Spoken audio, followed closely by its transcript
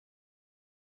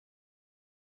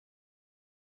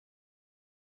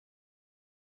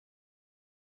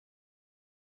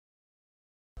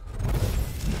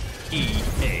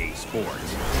EA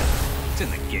Sports. It's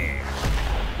in the game.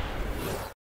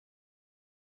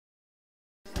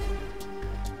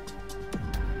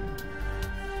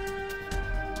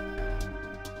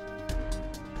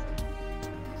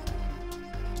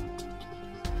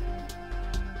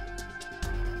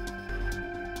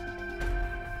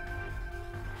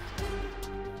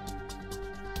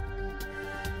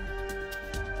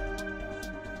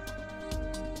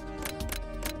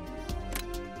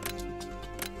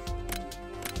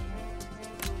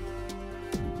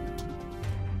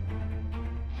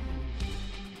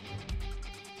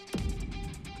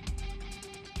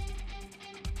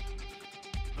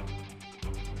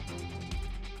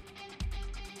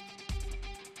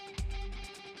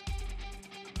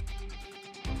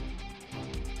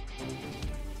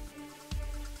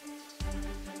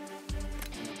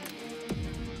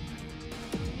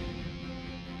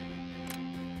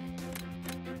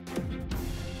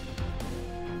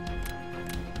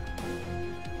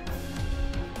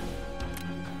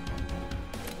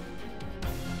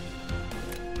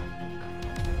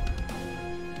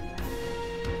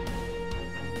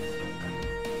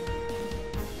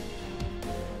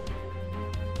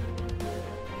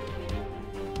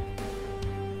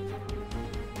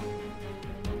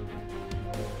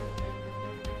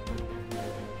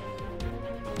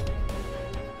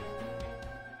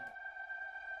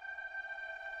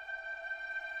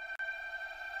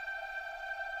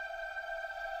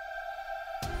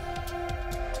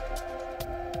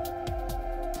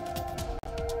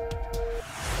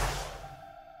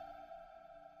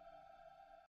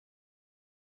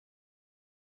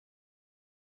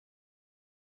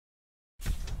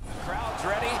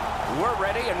 Ready, we're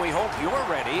ready, and we hope you're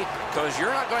ready, because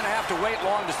you're not going to have to wait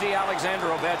long to see Alexander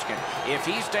Ovechkin. If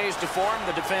he stays to form,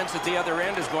 the defense at the other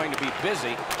end is going to be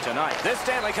busy tonight. This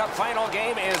Stanley Cup final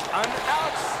game is an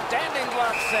outstanding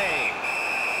block save.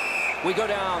 We go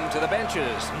down to the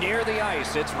benches. Near the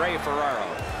ice, it's Ray Ferraro.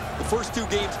 The first two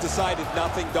games decided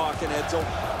nothing, Doc and Edzo.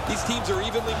 These teams are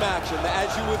evenly matched, and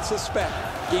as you would suspect,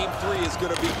 Game 3 is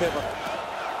going to be pivotal.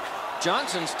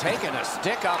 Johnson's taken a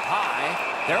stick up high.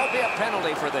 There'll be a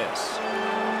penalty for this.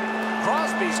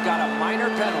 Crosby's got a minor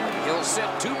penalty. He'll sit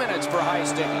 2 minutes for high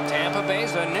sticking. Tampa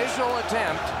Bay's initial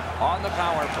attempt on the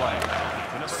power play.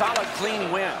 Solid,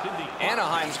 clean win.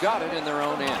 Anaheim's got it in their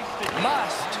own end.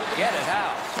 Must get it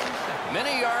out.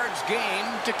 Many yards gained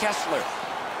to Kessler.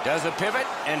 Does a pivot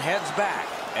and heads back,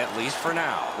 at least for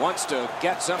now. Wants to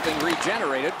get something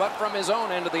regenerated, but from his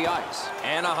own end of the ice.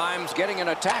 Anaheim's getting an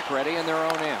attack ready in their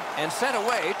own end. And sent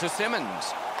away to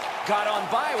Simmons. Got on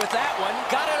by with that one.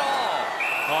 Got it all.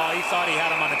 Oh, he thought he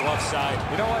had him on the glove side.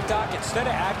 You know what, Doc? Instead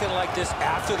of acting like this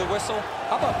after the whistle,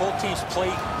 how about both teams play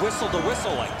whistle to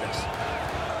whistle like this?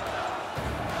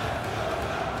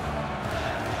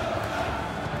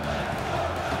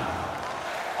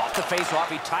 Off the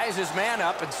face-off, he ties his man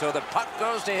up, and so the puck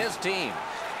goes to his team.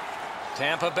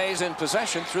 Tampa Bay's in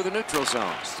possession through the neutral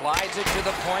zone. Slides it to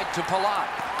the point to Palat.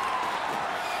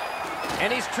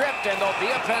 And he's tripped, and there'll be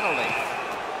a penalty.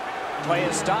 Play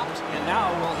is stopped, and now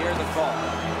we'll hear the call.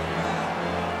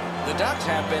 The Ducks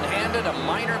have been handed a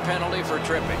minor penalty for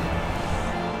tripping.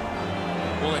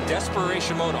 Well, in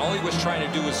desperation mode, all he was trying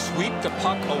to do was sweep the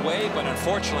puck away, but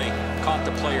unfortunately caught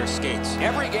the player's skates.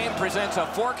 Every game presents a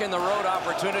fork-in-the-road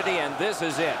opportunity, and this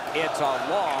is it. It's a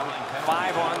long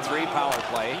 5-on-3 power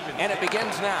play, and it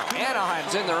begins now.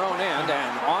 Anaheim's in their own end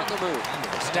and on the move.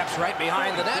 Steps right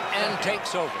behind the net and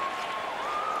takes over.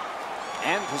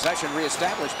 And possession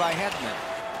reestablished by Hedman.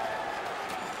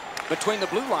 Between the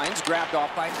blue lines, grabbed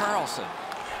off by Carlson.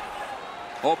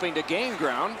 Hoping to gain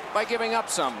ground by giving up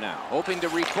some now. Hoping to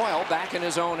recoil back in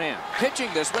his own end. Pitching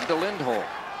this one to Lindholm.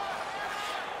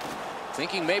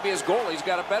 Thinking maybe his goalie's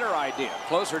got a better idea.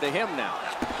 Closer to him now.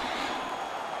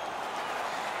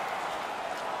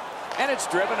 And it's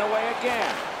driven away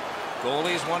again.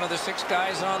 Goalie's one of the 6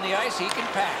 guys on the ice. He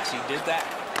can pass. He did that.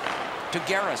 To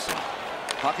Garrison.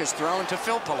 Puck is thrown to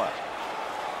Filppula.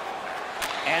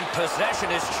 And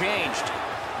possession is changed.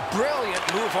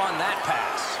 Brilliant move on that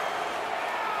pass.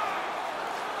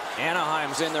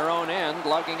 Anaheim's in their own end,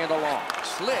 lugging it along.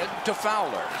 Slid to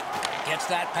Fowler. Gets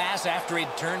that pass after he'd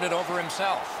turned it over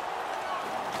himself.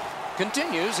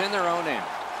 Continues in their own end.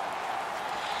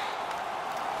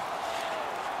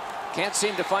 Can't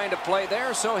seem to find a play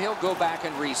there, so he'll go back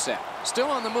and reset.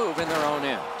 Still on the move in their own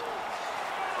end.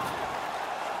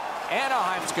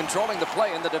 Anaheim's controlling the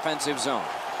play in the defensive zone.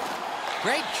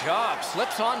 Great job.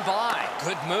 Slips on by.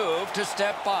 Good move to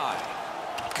step by.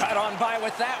 Cut on by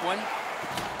with that one.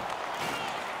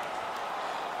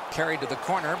 Carried to the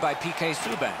corner by P.K.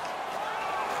 Subban.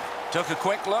 Took a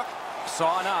quick look.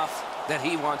 Saw enough. that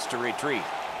he wants to retreat.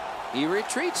 He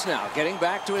retreats now, getting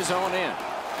back to his own end.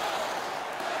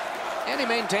 And he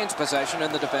maintains possession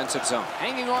in the defensive zone,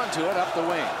 hanging on to it up the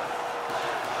wing.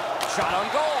 Shot on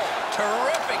goal.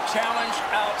 Terrific challenge.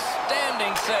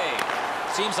 Outstanding save.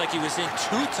 Seems like he was in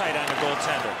too tight on the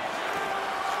goaltender.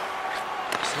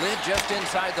 Slid just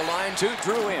inside the line to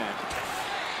Drew in.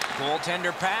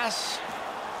 Goaltender pass.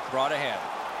 Brought ahead.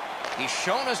 He's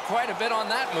shown us quite a bit on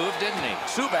that move, didn't he?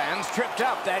 Subban's tripped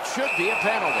up. That should be a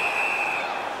penalty.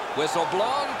 Whistle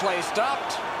blown. Play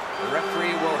stopped. The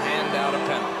referee will hand out a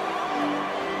penalty.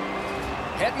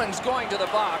 Hedman's going to the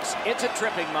box. It's a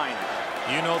tripping minor.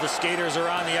 You know the skaters are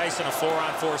on the ice in a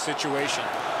 4-on-4 situation.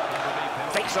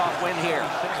 Face-off win here.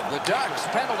 The Ducks'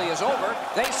 penalty is over.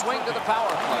 They swing to the power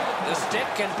play. The stick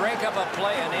can break up a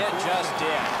play, and it just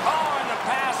did. Oh, and the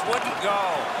pass wouldn't go.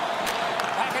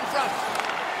 Back in front.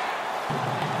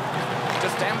 To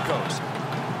Stamkos.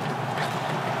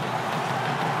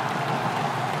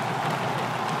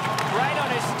 Right on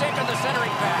his stick on the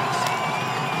centering pass.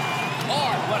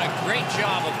 Oh, what a great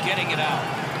job of getting it out.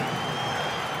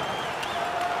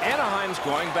 Anaheim's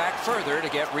going back further to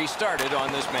get restarted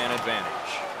on this man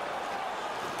advantage.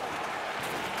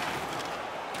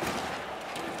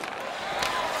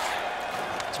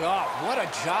 Oh, what a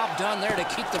job done there to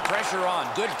keep the pressure on.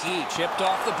 Good key. Chipped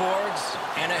off the boards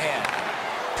and ahead.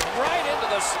 Right into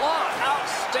the slot.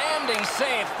 Outstanding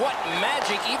save. What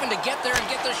magic even to get there and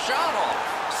get the shot off.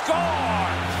 Score!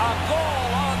 A goal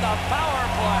on the power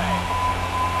play.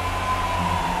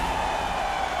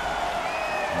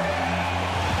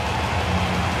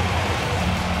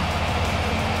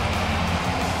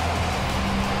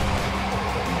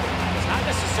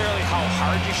 Necessarily how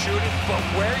hard you shoot it, but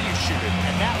where you shoot it,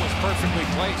 and that was perfectly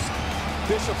placed.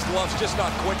 Bishop's glove's just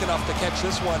not quick enough to catch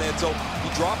this one, Edzo. He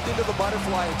dropped into the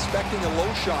butterfly expecting a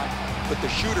low shot, but the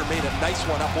shooter made a nice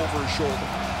one up over his shoulder.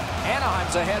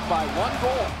 Anaheim's ahead by 1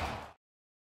 goal.